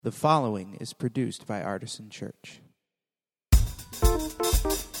The following is produced by Artisan Church.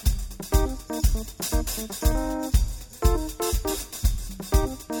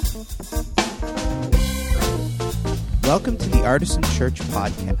 Welcome to the Artisan Church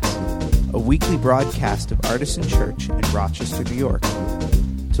Podcast, a weekly broadcast of Artisan Church in Rochester, New York.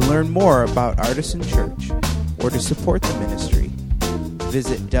 To learn more about Artisan Church or to support the ministry,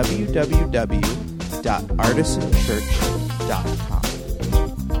 visit www.artisanchurch.com.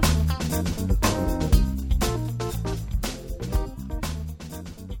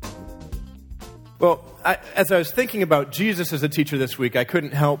 Well, as I was thinking about Jesus as a teacher this week, I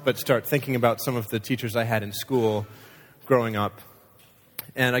couldn't help but start thinking about some of the teachers I had in school growing up.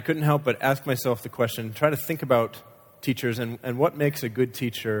 And I couldn't help but ask myself the question, try to think about teachers and what makes a good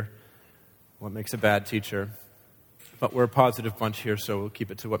teacher, what makes a bad teacher. But we're a positive bunch here, so we'll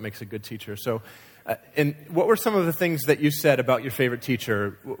keep it to what makes a good teacher. So, and what were some of the things that you said about your favorite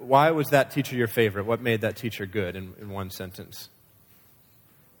teacher? Why was that teacher your favorite? What made that teacher good in one sentence?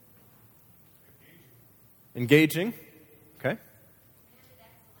 Engaging. Okay.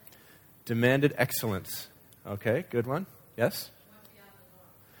 Demanded excellence. Okay, good one. Yes?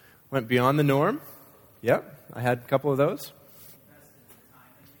 Went beyond the norm. Yep, I had a couple of those.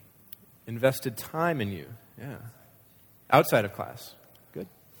 Invested time in you. Yeah. Outside of class. Good.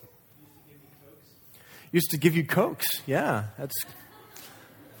 Used to give you Cokes. Yeah, that's...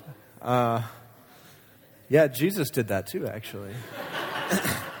 yeah, Jesus did that too, actually.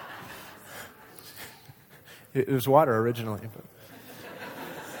 It was water originally.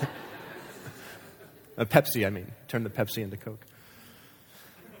 But Pepsi, I mean. Turned the Pepsi into Coke.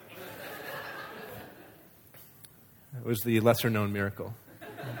 It was the lesser-known miracle.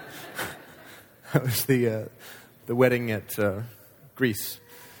 It was the wedding at Greece,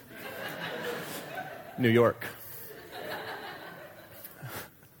 New York.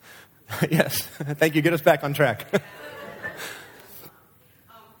 Yes, thank you. Get us back on track.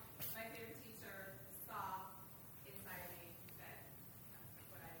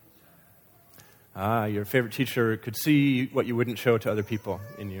 Your favorite teacher could see what you wouldn't show to other people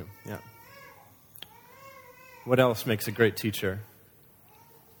in you. Yeah. What else makes a great teacher?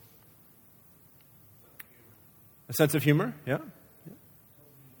 A sense of humor? Yeah.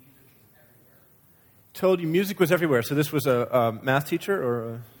 Told you music was everywhere. So this was a math teacher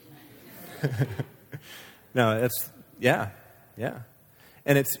or a... No, yeah.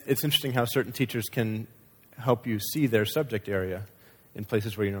 And it's interesting how certain teachers can help you see their subject area in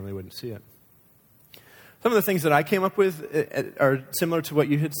places where you normally wouldn't see it. Some of the things that I came up with are similar to what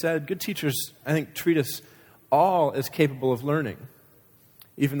you had said. Good teachers, I think, treat us all as capable of learning,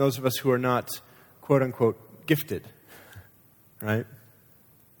 even those of us who are not, quote-unquote, gifted, right?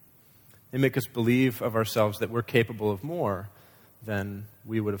 They make us believe of ourselves that we're capable of more than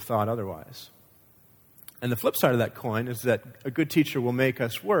we would have thought otherwise. And the flip side of that coin is that a good teacher will make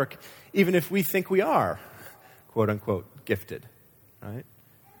us work even if we think we are, quote-unquote, gifted, right?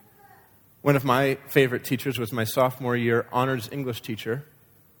 One of my favorite teachers was my sophomore year honors English teacher,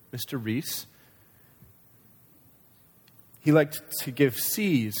 Mr. Reese. He liked to give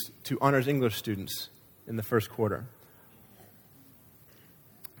C's to honors English students in the first quarter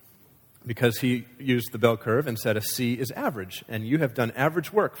because he used the bell curve and said a C is average, and you have done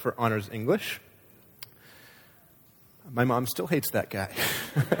average work for honors English. My mom still hates that guy.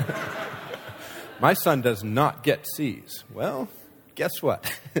 My son does not get C's. Well, guess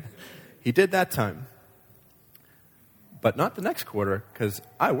what? He did that time, but not the next quarter because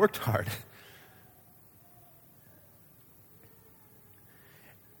I worked hard.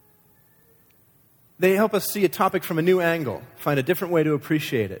 They help us see a topic from a new angle, find a different way to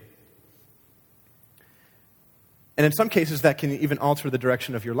appreciate it. And in some cases, that can even alter the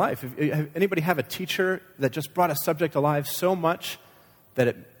direction of your life. Anybody have a teacher that just brought a subject alive so much that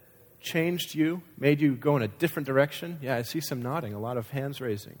it changed you, made you go in a different direction? Yeah, I see some nodding, a lot of hands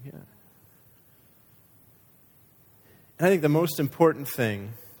raising, yeah. And I think the most important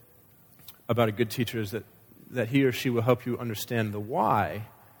thing about a good teacher is that he or she will help you understand the why,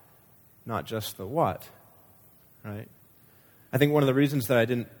 not just the what, right? I think one of the reasons that I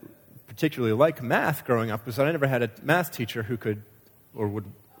didn't particularly like math growing up was that I never had a math teacher who could or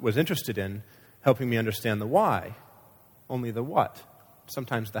was interested in helping me understand the why, only the what,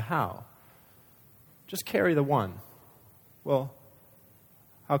 sometimes the how. Just carry the one. Well,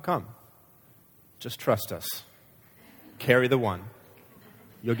 how come? Just trust us. Carry the one.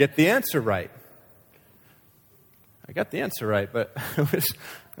 You'll get the answer right. I got the answer right, but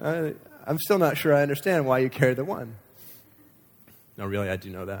I'm still not sure I understand why you carry the one. No, really, I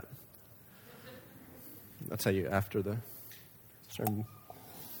do know that. I'll tell you after the sermon.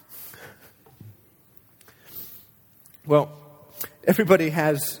 Well, everybody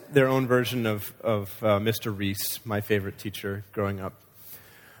has their own version of Mr. Reese, my favorite teacher growing up.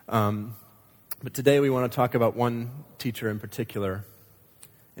 But today we want to talk about one teacher in particular,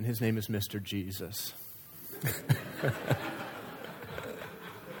 and his name is Mr. Jesus.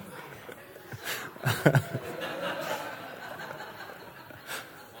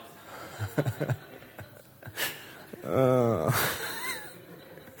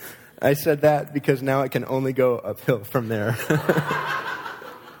 I said that because now it can only go uphill from there.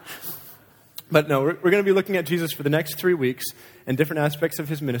 But no, we're going to be looking at Jesus for the next 3 weeks and different aspects of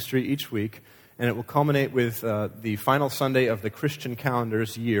his ministry each week. And it will culminate with the final Sunday of the Christian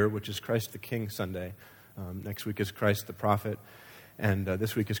calendar's year, which is Christ the King Sunday. Next week is Christ the Prophet. And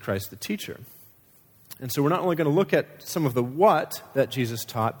this week is Christ the Teacher. And so we're not only going to look at some of the what that Jesus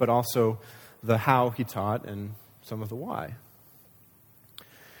taught, but also the how he taught and some of the why.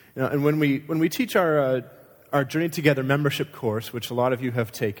 You know, and when we teach our Journey Together membership course, which a lot of you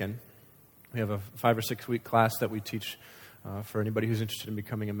have taken, we have a 5 or 6 week class that we teach for anybody who's interested in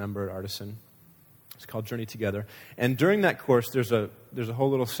becoming a member at Artisan. It's called Journey Together. And during that course, there's a whole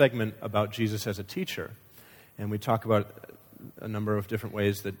little segment about Jesus as a teacher. And we talk about a number of different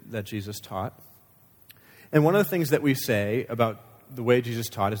ways that Jesus taught. And one of the things that we say about the way Jesus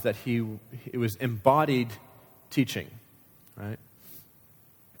taught is that it was embodied teaching, right?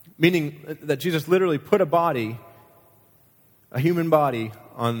 Meaning that Jesus literally put a human body,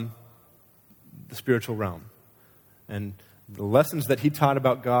 on the spiritual realm. And the lessons that he taught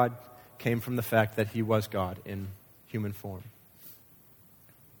about God came from the fact that he was God in human form.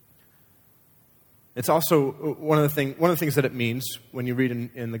 It's also one of the things that it means when you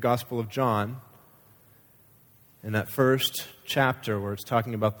read in the Gospel of John, in that first chapter where it's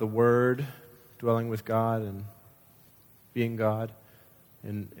talking about the Word dwelling with God and being God.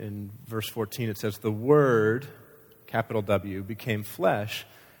 In verse 14 it says, the Word, capital W, became flesh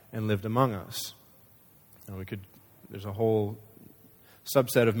and lived among us. And there's a whole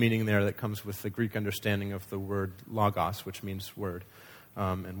subset of meaning there that comes with the Greek understanding of the word logos, which means word,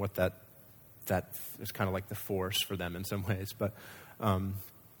 and what that is kind of like the force for them in some ways. But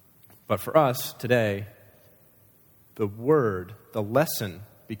for us today, the word, the lesson,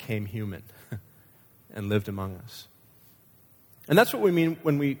 became human and lived among us. And that's what we mean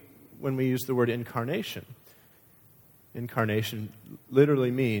when we use the word incarnation. Incarnation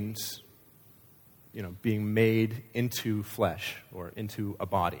literally means, being made into flesh or into a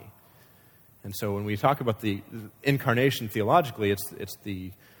body. And so when we talk about the incarnation theologically, it's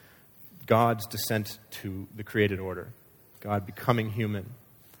the God's descent to the created order, God becoming human.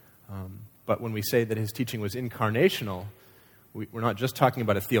 But when we say that his teaching was incarnational, we're not just talking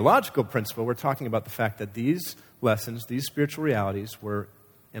about a theological principle, we're talking about the fact that these lessons, these spiritual realities were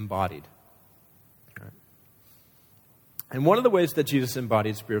embodied. Right? And one of the ways that Jesus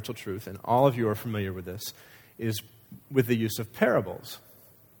embodied spiritual truth, and all of you are familiar with this, is with the use of parables.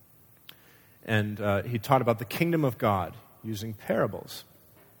 And he taught about the kingdom of God using parables,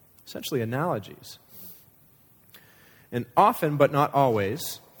 essentially analogies. And often, but not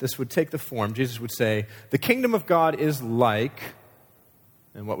always, this would take the form, Jesus would say, the kingdom of God is like,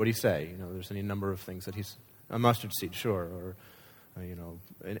 and what would he say? There's any number of things that a mustard seed, sure, or,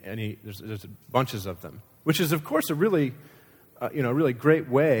 there's bunches of them, which is, of course, a really great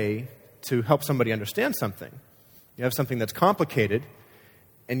way to help somebody understand something. You have something that's complicated,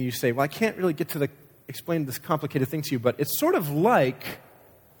 and you say, well, I can't really get to explain this complicated thing to you, but it's sort of like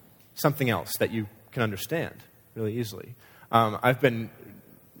something else that you can understand really easily.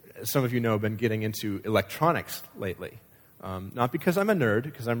 Some of you know, I've been getting into electronics lately. Not because I'm a nerd,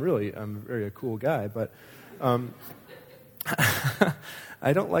 because I'm very a cool guy, but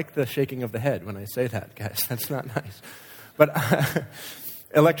I don't like the shaking of the head when I say that, guys. That's not nice. But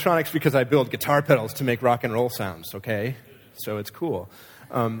electronics because I build guitar pedals to make rock and roll sounds, okay? So it's cool.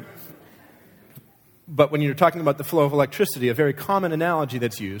 But when you're talking about the flow of electricity, a very common analogy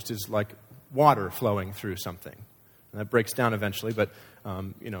that's used is like water flowing through something. And that breaks down eventually, but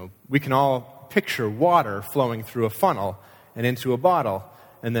we can all picture water flowing through a funnel and into a bottle,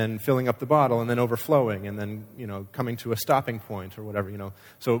 and then filling up the bottle, and then overflowing, and then coming to a stopping point or whatever.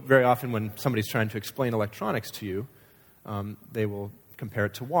 So very often when somebody's trying to explain electronics to you, they will compare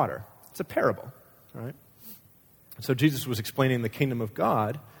it to water. It's a parable, right? So Jesus was explaining the kingdom of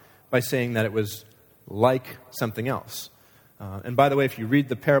God by saying that it was like something else. And by the way, if you read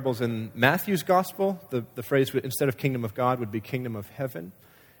the parables in Matthew's gospel, the phrase instead of kingdom of God would be kingdom of heaven.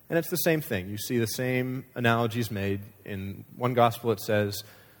 And it's the same thing. You see the same analogies made. In one gospel it says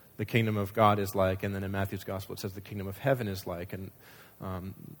the kingdom of God is like, and then in Matthew's gospel it says the kingdom of heaven is like. And A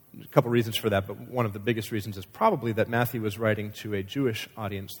couple reasons for that, but one of the biggest reasons is probably that Matthew was writing to a Jewish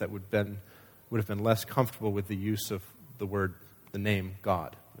audience that would have been less comfortable with the use of the name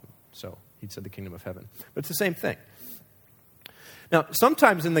God. So he'd said the kingdom of heaven. But it's the same thing. Now,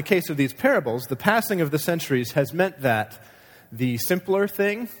 sometimes in the case of these parables, the passing of the centuries has meant that the simpler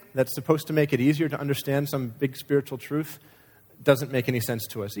thing that's supposed to make it easier to understand some big spiritual truth doesn't make any sense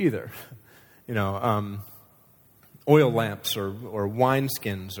to us either. Oil lamps or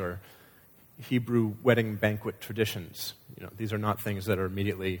wineskins or Hebrew wedding banquet traditions. These are not things that are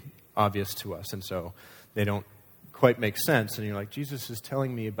immediately obvious to us, and so they don't quite make sense. And you're like, Jesus is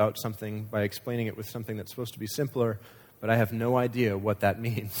telling me about something by explaining it with something that's supposed to be simpler, but I have no idea what that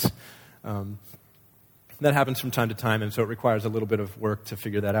means. That happens from time to time, and so it requires a little bit of work to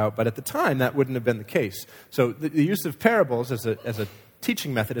figure that out. But at the time, that wouldn't have been the case. So the use of parables as a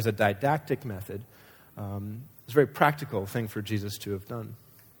teaching method, as a didactic method, is a very practical thing for Jesus to have done.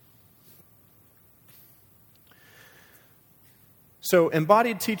 So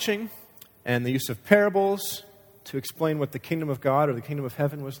embodied teaching and the use of parables to explain what the kingdom of God or the kingdom of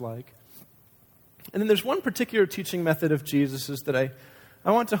heaven was like. And then there's one particular teaching method of Jesus's that I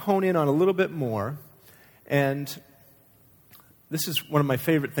want to hone in on a little bit more. And this is one of my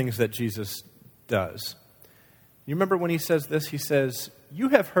favorite things that Jesus does. You remember when he says this? He says, "You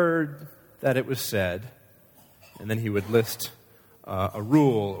have heard that it was said," and then he would list a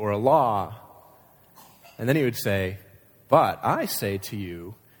rule or a law. And then he would say, "But I say to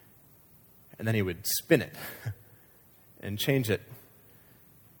you," and then he would spin it and change it.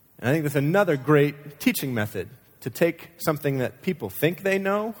 And I think that's another great teaching method, to take something that people think they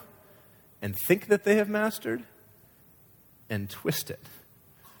know and think that they have mastered and twist it.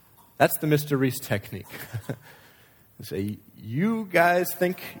 That's the Mr. Reese technique. Say, you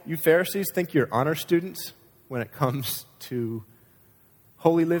Pharisees think you're honor students when it comes to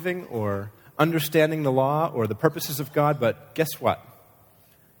holy living or understanding the law or the purposes of God, but guess what?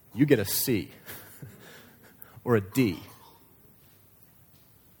 You get a C or a D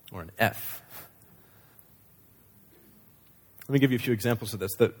or an F. Let me give you a few examples of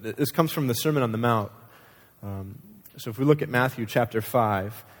this. This comes from the Sermon on the Mount. So if we look at Matthew chapter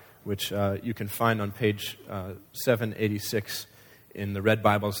 5, which you can find on page 786 in the red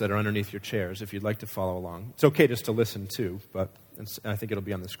Bibles that are underneath your chairs, if you'd like to follow along. It's okay just to listen too, but I think it'll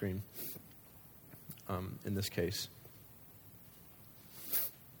be on the screen in this case.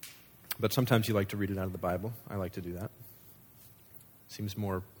 But sometimes you like to read it out of the Bible. I like to do that. Seems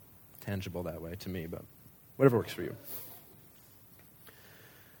more tangible that way to me, but whatever works for you.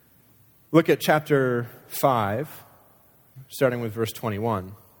 Look at chapter 5, starting with verse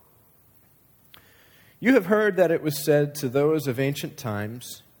 21. "You have heard that it was said to those of ancient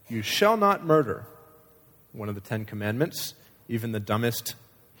times, 'You shall not murder,'" one of the 10 Commandments. Even the dumbest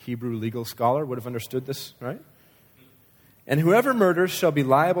Hebrew legal scholar would have understood this, right? "And whoever murders shall be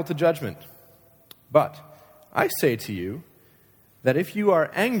liable to judgment. But I say to you that if you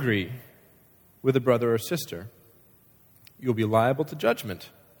are angry with a brother or sister, you'll be liable to judgment."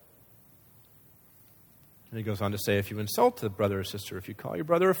 And he goes on to say, if you insult a brother or sister, if you call your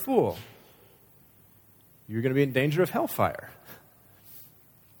brother a fool, you're going to be in danger of hellfire.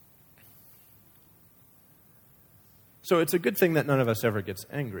 So it's a good thing that none of us ever gets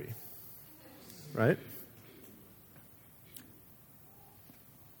angry, right?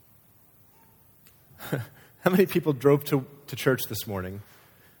 How many people drove to church this morning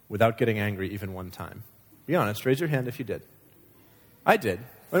without getting angry even one time? Be honest, raise your hand if you did. I did.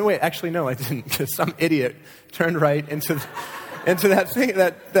 Wait, actually, no, I didn't, because some idiot turned right into that thing,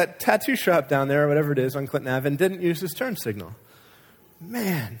 that tattoo shop down there, or whatever it is, on Clinton Ave, and didn't use his turn signal.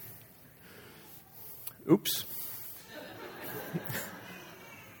 Man. Oops.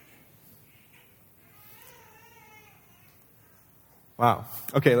 Wow.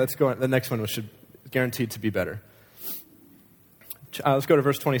 Okay, let's go on. The next one should guaranteed to be better. Let's go to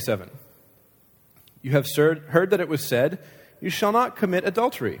verse 27. "You have heard that it was said, 'You shall not commit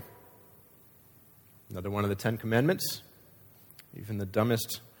adultery.'" Another one of the 10 Commandments. Even the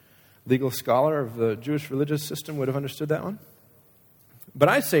dumbest legal scholar of the Jewish religious system would have understood that one. "But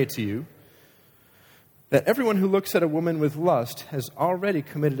I say to you that everyone who looks at a woman with lust has already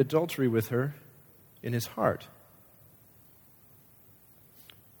committed adultery with her in his heart."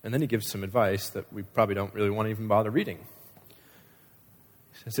 And then he gives some advice that we probably don't really want to even bother reading.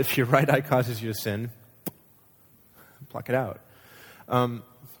 He says, if your right eye causes you to sin, pluck it out. And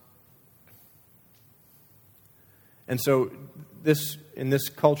so in this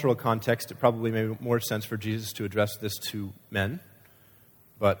cultural context, it probably made more sense for Jesus to address this to men,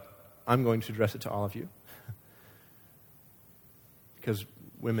 but I'm going to address it to all of you. because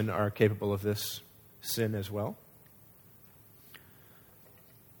women are capable of this sin as well.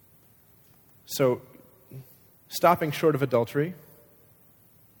 So, stopping short of adultery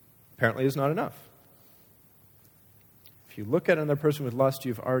apparently is not enough. If you look at another person with lust,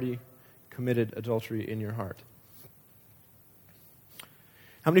 you've already committed adultery in your heart.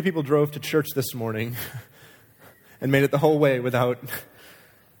 How many people drove to church this morning and made it the whole way without...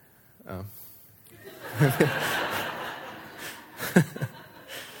 Oh.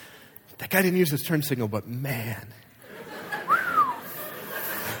 That guy didn't use his turn signal, but man...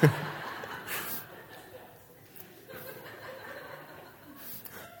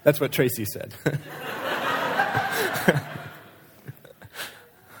 That's what Tracy said.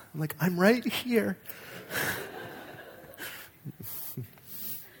 I'm like, I'm right here.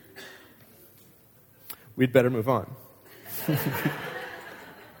 We'd better move on.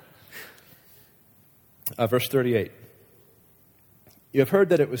 Verse 38. You have heard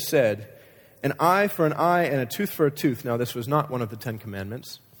that it was said, an eye for an eye and a tooth for a tooth. Now, this was not one of the 10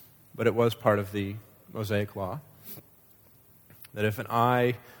 Commandments, but it was part of the Mosaic Law. That if an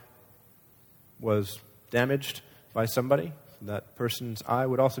eye was damaged by somebody, that person's eye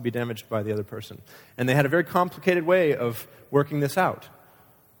would also be damaged by the other person. And they had a very complicated way of working this out.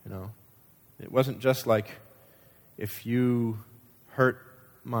 You know, it wasn't just like, if you hurt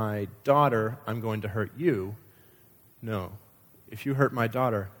my daughter, I'm going to hurt you. No. If you hurt my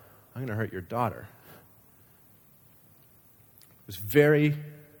daughter, I'm going to hurt your daughter. It was very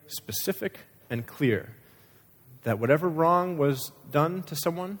specific and clear that whatever wrong was done to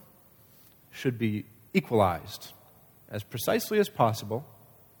someone should be equalized as precisely as possible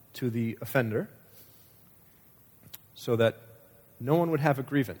to the offender so that no one would have a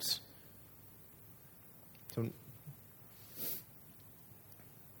grievance. So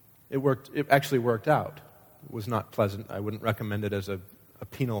it actually worked out. It was not pleasant. I wouldn't recommend it as a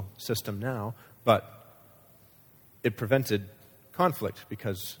penal system now, but it prevented conflict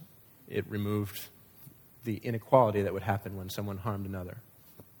because it removed the inequality that would happen when someone harmed another.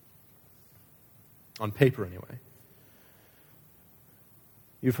 On paper, anyway.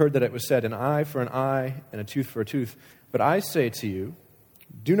 You've heard that it was said, an eye for an eye and a tooth for a tooth. But I say to you,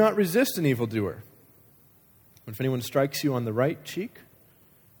 do not resist an evildoer. If anyone strikes you on the right cheek,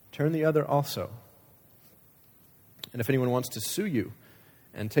 turn the other also. And if anyone wants to sue you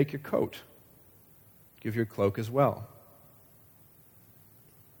and take your coat, give your cloak as well.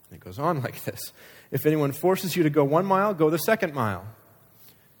 It goes on like this. If anyone forces you to go 1 mile, go the 2nd mile.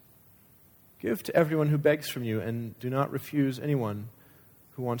 Give to everyone who begs from you, and do not refuse anyone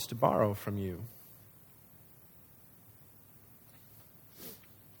who wants to borrow from you.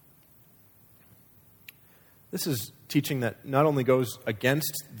 This is teaching that not only goes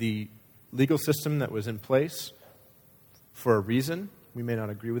against the legal system that was in place for a reason. We may not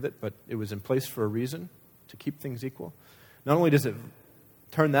agree with it, but it was in place for a reason, to keep things equal. Not only does it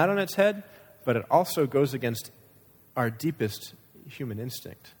turn that on its head, but it also goes against our deepest human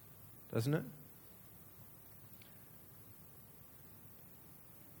instinct, doesn't it?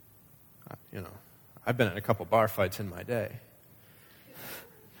 You know, I've been in a couple bar fights in my day.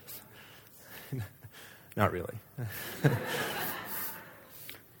 Not really.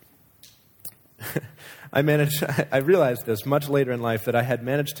 I realized this much later in life, that I had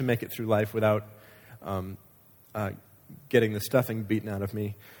managed to make it through life without getting the stuffing beaten out of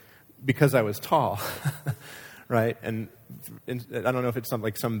me because I was tall, right? And I don't know if it's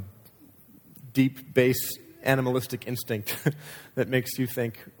some deep base animalistic instinct that makes you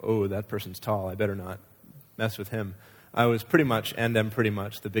think, oh, that person's tall, I better not mess with him. I was pretty much, and am pretty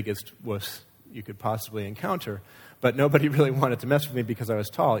much, the biggest wuss you could possibly encounter. But nobody really wanted to mess with me because I was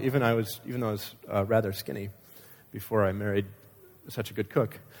tall, even though I was rather skinny before I married such a good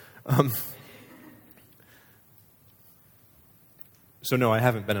cook. So no, I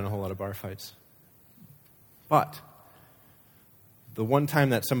haven't been in a whole lot of bar fights. But the one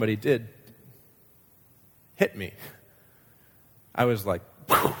time that somebody did hit me, I was like,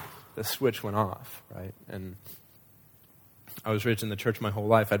 the switch went off, right? And I was raised in the church my whole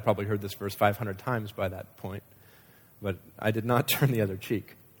life. I'd probably heard this verse 500 times by that point. But I did not turn the other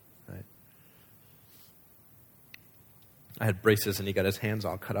cheek, right? I had braces, and he got his hands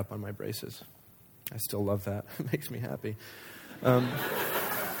all cut up on my braces. I still love that. It makes me happy.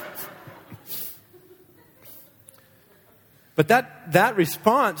 But that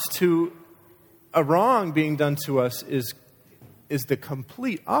response to a wrong being done to us is the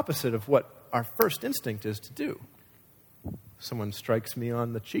complete opposite of what our first instinct is to do. Someone strikes me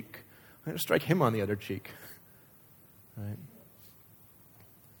on the cheek, I'm going to strike him on the other cheek. Right?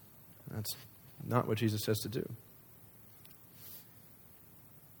 That's not what Jesus says to do.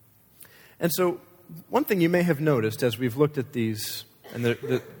 And so one thing you may have noticed as we've looked at these,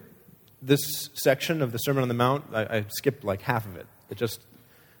 and this section of the Sermon on the Mount, I skipped like half of it. It just,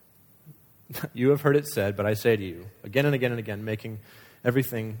 you have heard it said, but I say to you, again and again and again, making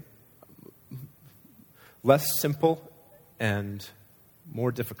everything less simple and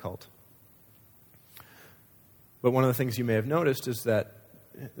more difficult. But one of the things you may have noticed is that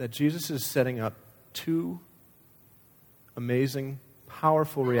Jesus is setting up two amazing,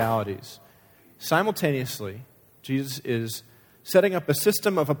 powerful realities. Simultaneously, Jesus is setting up a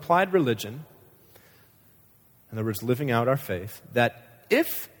system of applied religion, in other words, living out our faith, that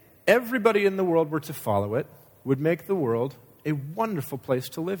if everybody in the world were to follow it, would make the world a wonderful place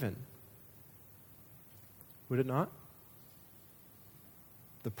to live in. Would it not?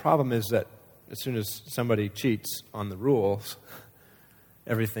 The problem is that as soon as somebody cheats on the rules,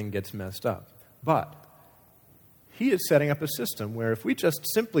 everything gets messed up. But he is setting up a system where if we just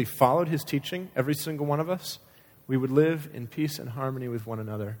simply followed his teaching, every single one of us, we would live in peace and harmony with one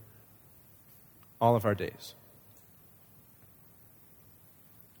another all of our days.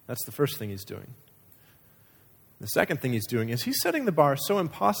 That's the first thing he's doing. The second thing he's doing is he's setting the bar so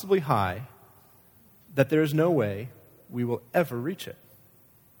impossibly high that there is no way we will ever reach it.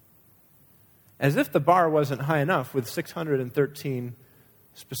 As if the bar wasn't high enough with 613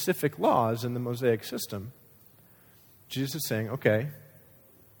 specific laws in the Mosaic system, Jesus is saying, okay,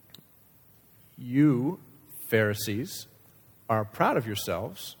 you Pharisees are proud of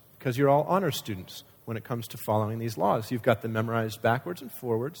yourselves because you're all honor students when it comes to following these laws. You've got them memorized backwards and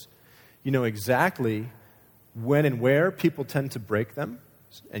forwards. You know exactly when and where people tend to break them,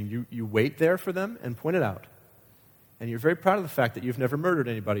 and you wait there for them and point it out. And you're very proud of the fact that you've never murdered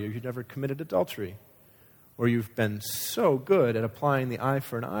anybody, or you've never committed adultery, or you've been so good at applying the eye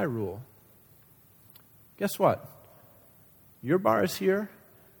for an eye rule. Guess what? Your bar is here,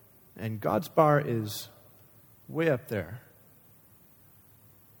 and God's bar is way up there.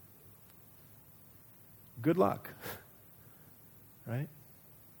 Good luck, right?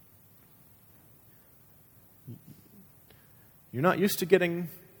 You're not used to getting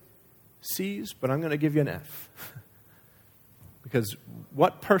C's, but I'm going to give you an F. Because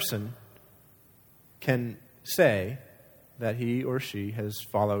what person can say that he or she has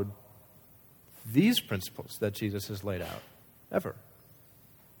followed these principles that Jesus has laid out? Ever.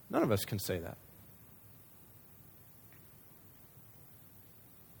 None of us can say that.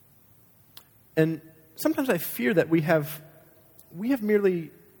 And sometimes I fear that we have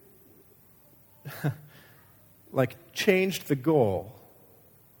merely changed the goal.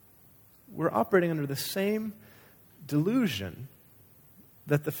 We're operating under the same delusion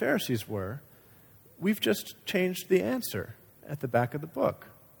that the Pharisees were. We've just changed the answer at the back of the book.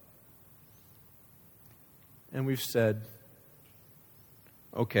 And we've said,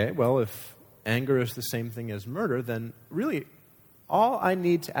 okay, well, if anger is the same thing as murder, then really all I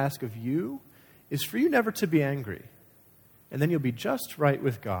need to ask of you is for you never to be angry. And then you'll be just right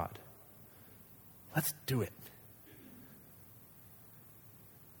with God. Let's do it.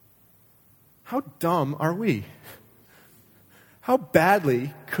 How dumb are we? How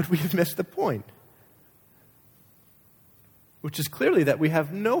badly could we have missed the point? Which is clearly that we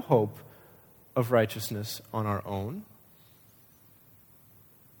have no hope of righteousness on our own.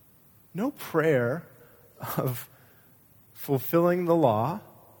 No prayer of fulfilling the law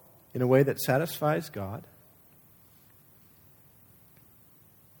in a way that satisfies God.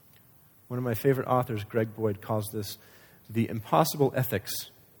 One of my favorite authors, Greg Boyd, calls this the impossible ethics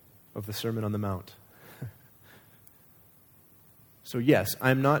of the Sermon on the Mount. So yes,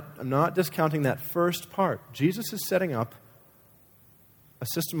 I'm not discounting that first part. Jesus is setting up a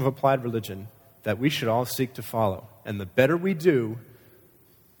system of applied religion that we should all seek to follow. And the better we do,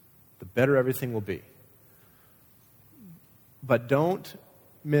 the better everything will be. But don't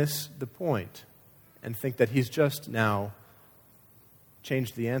miss the point and think that he's just now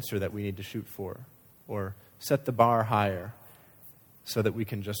changed the answer that we need to shoot for, or set the bar higher so that we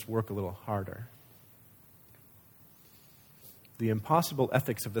can just work a little harder. The impossible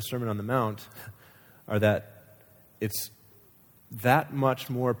ethics of the Sermon on the Mount are that it's that much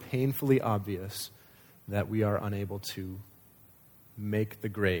more painfully obvious that we are unable to make the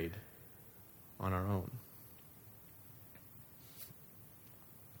grade on our own.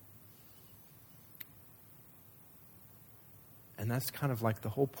 And that's kind of like the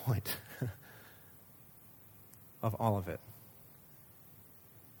whole point of all of it.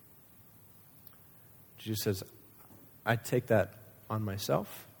 Jesus says, I take that on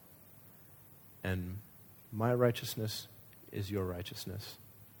myself, and my righteousness is your righteousness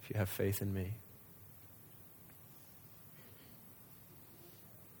if you have faith in me.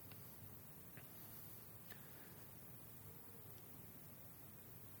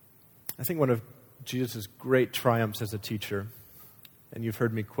 I think one of Jesus' great triumphs as a teacher, and you've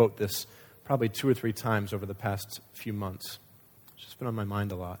heard me quote this probably 2 or 3 times over the past few months, it's just been on my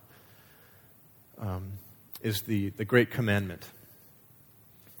mind a lot, is the great commandment.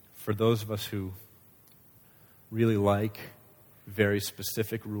 For those of us who really like very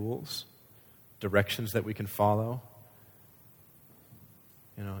specific rules, directions that we can follow,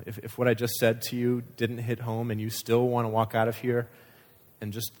 if what I just said to you didn't hit home and you still want to walk out of here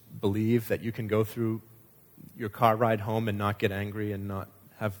and just believe that you can go through your car ride home and not get angry and not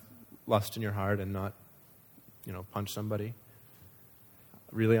have lust in your heart and not, punch somebody.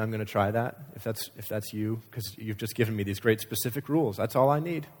 Really, I'm going to try that? If that's you, because you've just given me these great specific rules. That's all I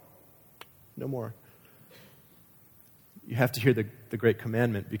need. No more. You have to hear the great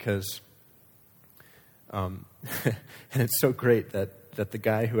commandment because, and it's so great that the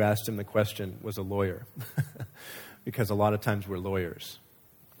guy who asked him the question was a lawyer. Because a lot of times we're lawyers.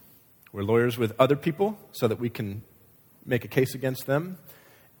 We're lawyers with other people so that we can make a case against them,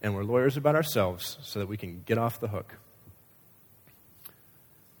 and we're lawyers about ourselves so that we can get off the hook.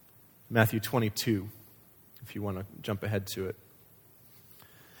 Matthew 22, if you want to jump ahead to it.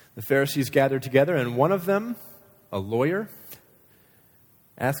 The Pharisees gathered together, and one of them, a lawyer,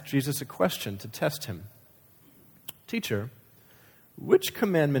 asked Jesus a question to test him. Teacher, which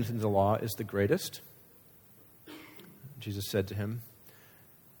commandment in the law is the greatest? Jesus said to him,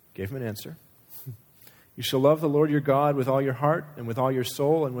 gave him an answer. You shall love the Lord your God with all your heart and with all your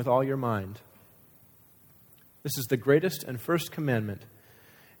soul and with all your mind. This is the greatest and first commandment.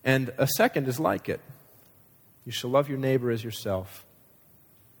 And a second is like it. You shall love your neighbor as yourself.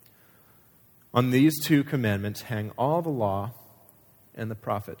 On these 2 commandments hang all the law and the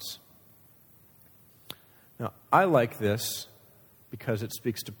prophets. Now, I like this because it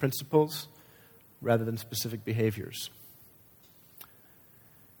speaks to principles rather than specific behaviors.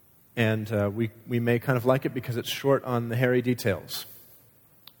 And we may kind of like it because it's short on the hairy details.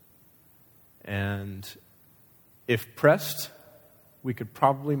 And if pressed, we could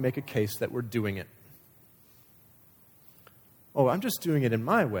probably make a case that we're doing it. Oh, I'm just doing it in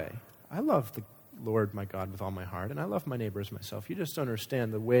my way. I love the Lord my God with all my heart, and I love my neighbor as myself. You just don't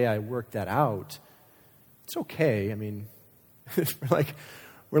understand the way I work that out. It's okay. I mean,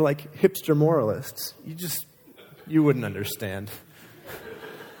 we're like hipster moralists. You wouldn't understand.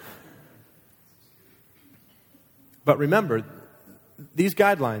 But remember, these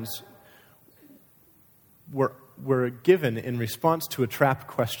guidelines were given in response to a trap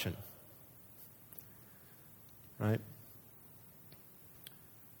question. Right?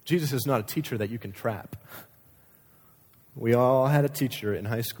 Jesus is not a teacher that you can trap. We all had a teacher in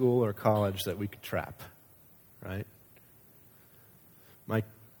high school or college that we could trap. Right? My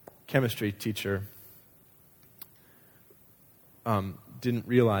chemistry teacher didn't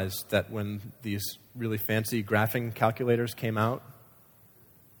realize that when these really fancy graphing calculators came out,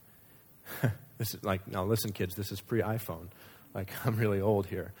 this is now listen kids, this is pre-iPhone. I'm really old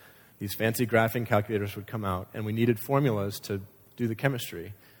here. These fancy graphing calculators would come out, and we needed formulas to do the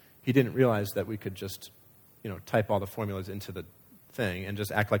chemistry. He didn't realize that we could just, type all the formulas into the thing and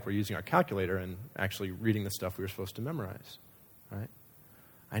just act like we're using our calculator and actually reading the stuff we were supposed to memorize. Right?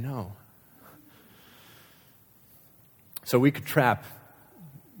 I know. So we could trap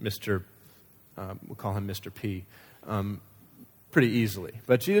Mr. We'll call him Mr. P, pretty easily.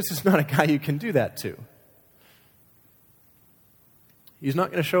 But Jesus is not a guy you can do that to. He's not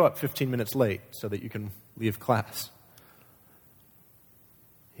going to show up 15 minutes late so that you can leave class.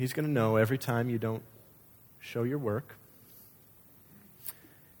 He's going to know every time you don't show your work.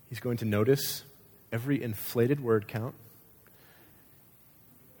 He's going to notice every inflated word count.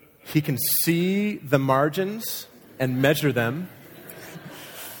 He can see the margins and measure them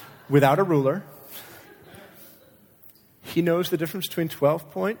without a ruler. He knows the difference between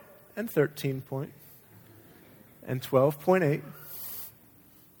 12 point and 13 point and 12.8.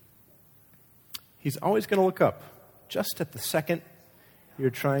 He's always going to look up just at the second you're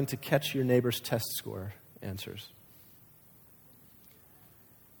trying to catch your neighbor's test score answers.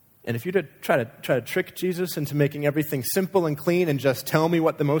 And if you try to trick Jesus into making everything simple and clean and just tell me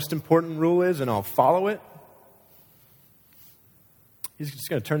what the most important rule is and I'll follow it, he's just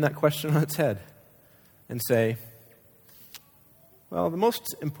going to turn that question on its head and say, well, the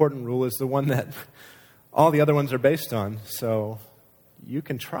most important rule is the one that all the other ones are based on, so you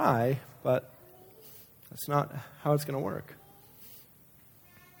can try, but that's not how it's going to work.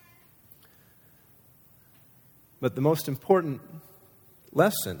 But the most important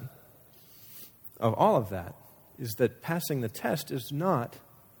lesson of all of that is that passing the test is not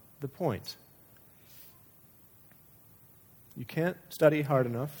the point. You can't study hard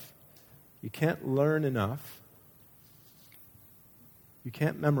enough You can't learn enough. You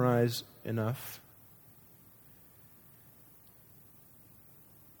can't memorize enough.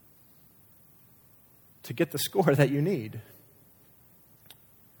 To get the score that you need.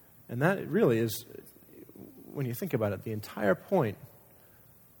 And that really is, when you think about it, the entire point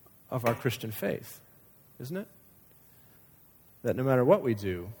of our Christian faith, isn't it? That no matter what we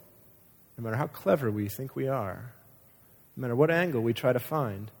do, no matter how clever we think we are, no matter what angle we try to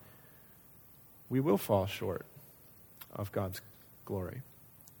find, we will fall short of God's glory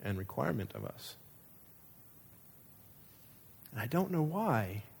and requirement of us. And I don't know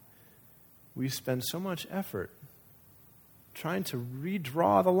why we spend so much effort trying to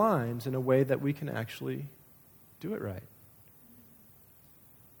redraw the lines in a way that we can actually do it right.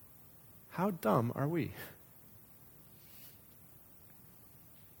 How dumb are we?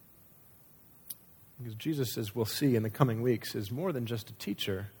 Because Jesus, as we'll see in the coming weeks, is more than just a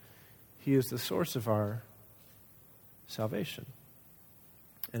teacher. He is the source of our salvation.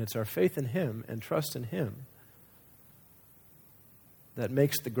 And it's our faith in Him and trust in Him that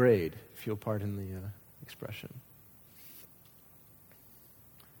makes the grade, if you'll pardon the expression.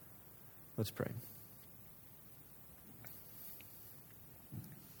 Let's pray.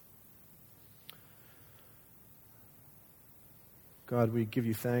 God, we give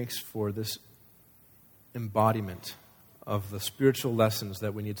you thanks for this embodiment of the spiritual lessons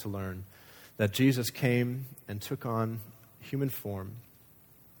that we need to learn, that Jesus came and took on human form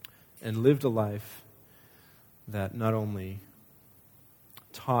and lived a life that not only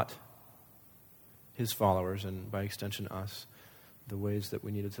taught His followers, and by extension us, the ways that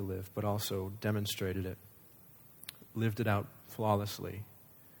we needed to live, but also demonstrated it, lived it out flawlessly,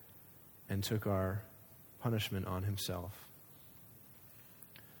 and took our punishment on Himself.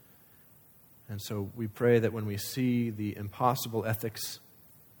 And so we pray that when we see the impossible ethics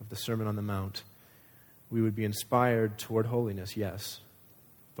of the Sermon on the Mount, we would be inspired toward holiness, yes,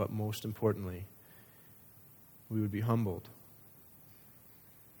 but most importantly, we would be humbled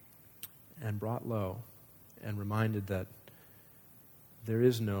and brought low and reminded that there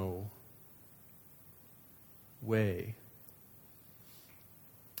is no way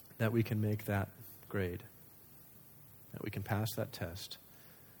that we can make that grade, that we can pass that test,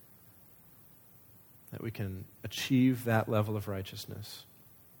 that we can achieve that level of righteousness.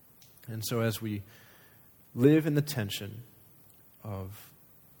 And so as we live in the tension of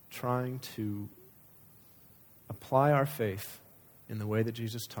trying to apply our faith in the way that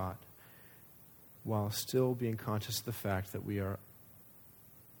Jesus taught, while still being conscious of the fact that we are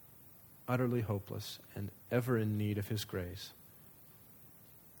utterly hopeless and ever in need of His grace,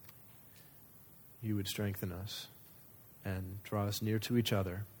 you would strengthen us and draw us near to each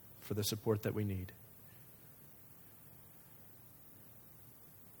other for the support that we need.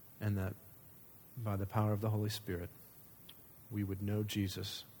 And that by the power of the Holy Spirit, we would know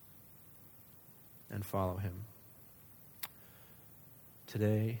Jesus and follow Him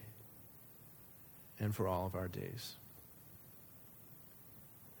today and for all of our days.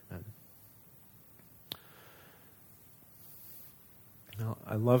 Amen. Now,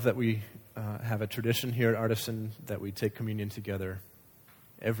 I love that we have a tradition here at Artisan that we take communion together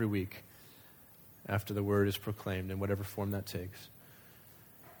every week after the word is proclaimed in whatever form that takes.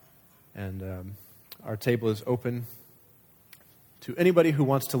 And our table is open to anybody who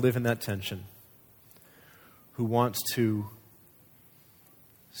wants to live in that tension, who wants to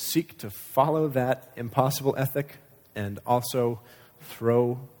seek to follow that impossible ethic and also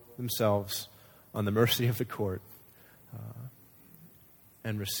throw themselves on the mercy of the court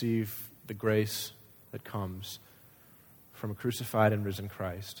and receive the grace that comes from a crucified and risen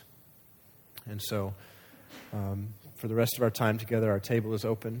Christ. And so, for the rest of our time together, our table is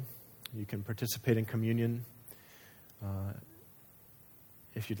open. You can participate in communion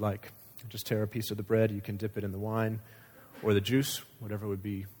if you'd like. Just tear a piece of the bread. You can dip it in the wine or the juice, whatever would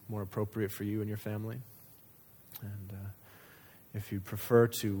be more appropriate for you and your family. And if you prefer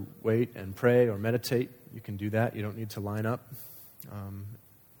to wait and pray or meditate, you can do that. You don't need to line up.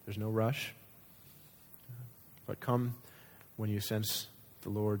 There's no rush. But come when you sense the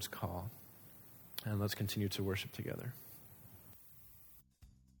Lord's call. And let's continue to worship together.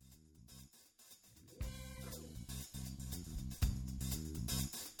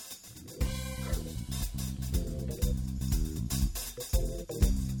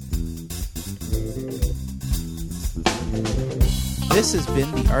 This has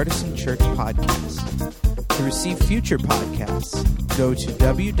been the Artisan Church Podcast. To receive future podcasts, go to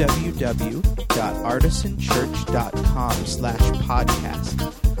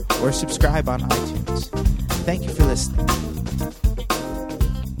www.artisanchurch.com/podcast or subscribe on iTunes. Thank you for listening.